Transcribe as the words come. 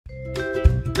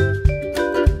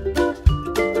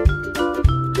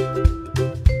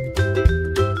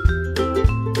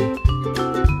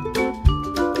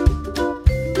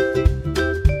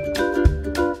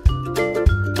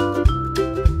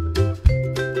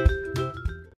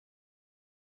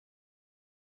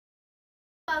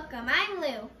Welcome, I'm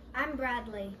Lou. I'm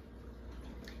Bradley.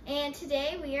 And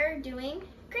today we are doing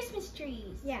Christmas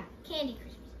trees. Yeah. Candy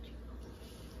Christmas trees.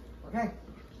 Okay.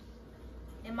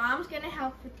 And Mom's gonna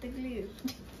help with the glue.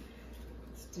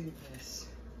 Let's do this.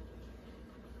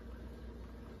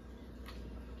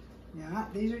 Yeah,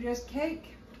 these are just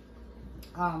cake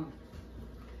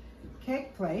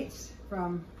plates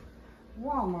from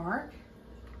Walmart.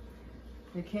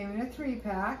 They came in a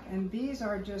 3-pack, and these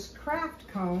are just craft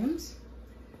cones.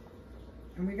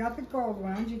 And we got the gold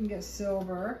ones. You can get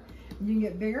silver. And you can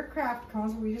get bigger craft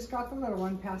cones. We just got the little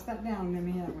one. Pass that down, and then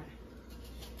we have that one.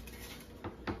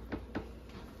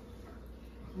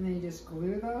 And then you just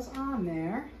glue those on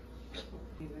there.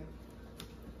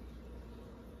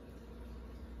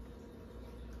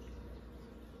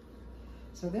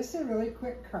 So this is a really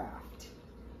quick craft.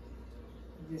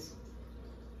 You just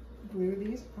glue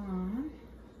these on.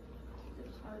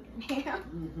 It's harder now.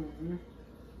 Mm-hmm.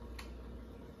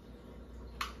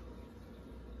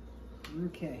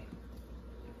 Okay.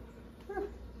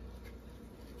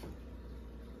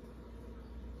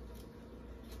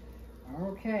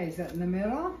 Okay, is that in the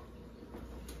middle?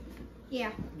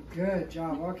 Yeah. Good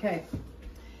job. Okay.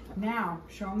 Now,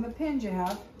 show them the pins you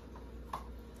have.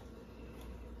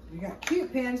 We got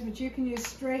cute pins, but you can use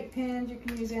straight pins. You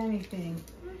can use anything.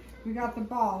 We got the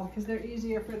ball because they're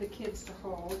easier for the kids to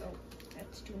hold. Oh,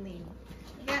 that's too lean.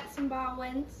 We got some ball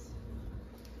ones.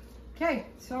 Okay,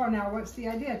 so now what's the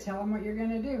idea? Tell them what you're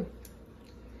going to do.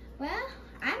 Well,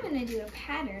 I'm gonna do a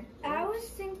pattern. I was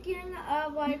thinking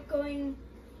of like going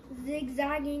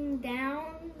zigzagging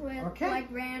down with like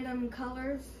random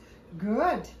colors.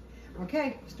 Good.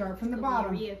 Okay, start from the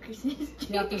bottom. Real Christmas tree.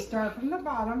 You have to start from the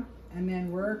bottom and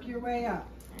then work your way up.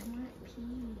 I want pee.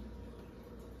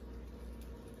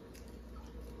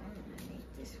 I'm gonna make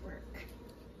this work.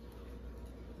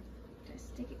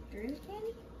 Just stick it through the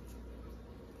candy?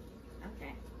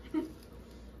 Okay.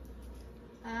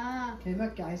 Okay,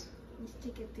 look guys. You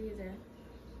stick it through the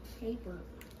paper.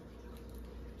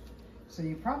 So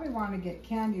you probably want to get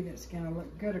candy that's going to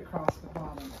look good across the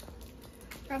bottom.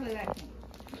 Probably that candy.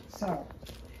 So,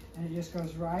 and it just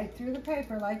goes right through the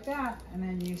paper like that, and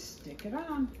then you stick it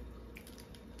on.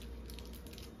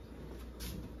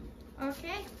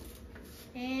 Okay.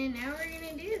 And now we're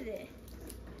gonna do this.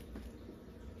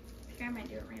 I think I might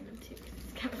do it random too, 'cause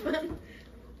it's kind of fun.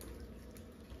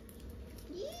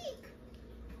 Yeek!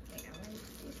 Wait, I want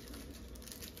this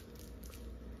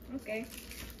one. Okay.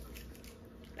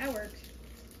 That works.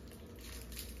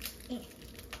 Eh.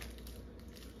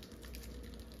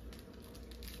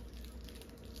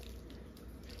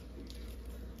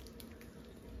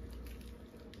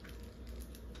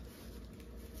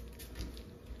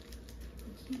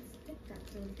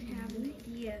 I have an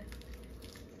idea.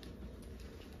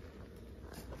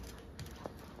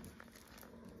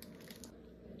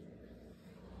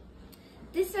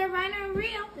 This is our vinyl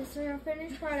reel. This is our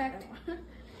finished product.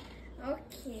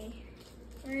 Okay.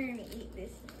 We're gonna eat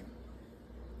this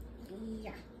now.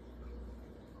 Yeah.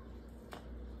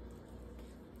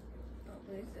 Oh,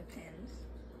 there's the pins.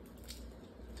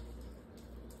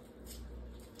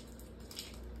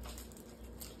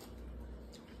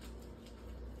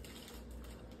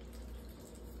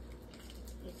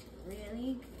 It's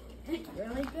really good.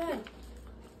 Really good.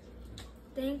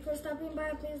 Thanks for stopping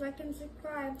by. Please like and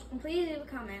subscribe. And please leave a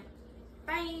comment.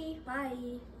 Bye.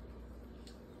 Bye.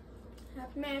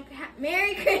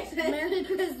 Merry Christmas. Merry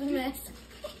Christmas.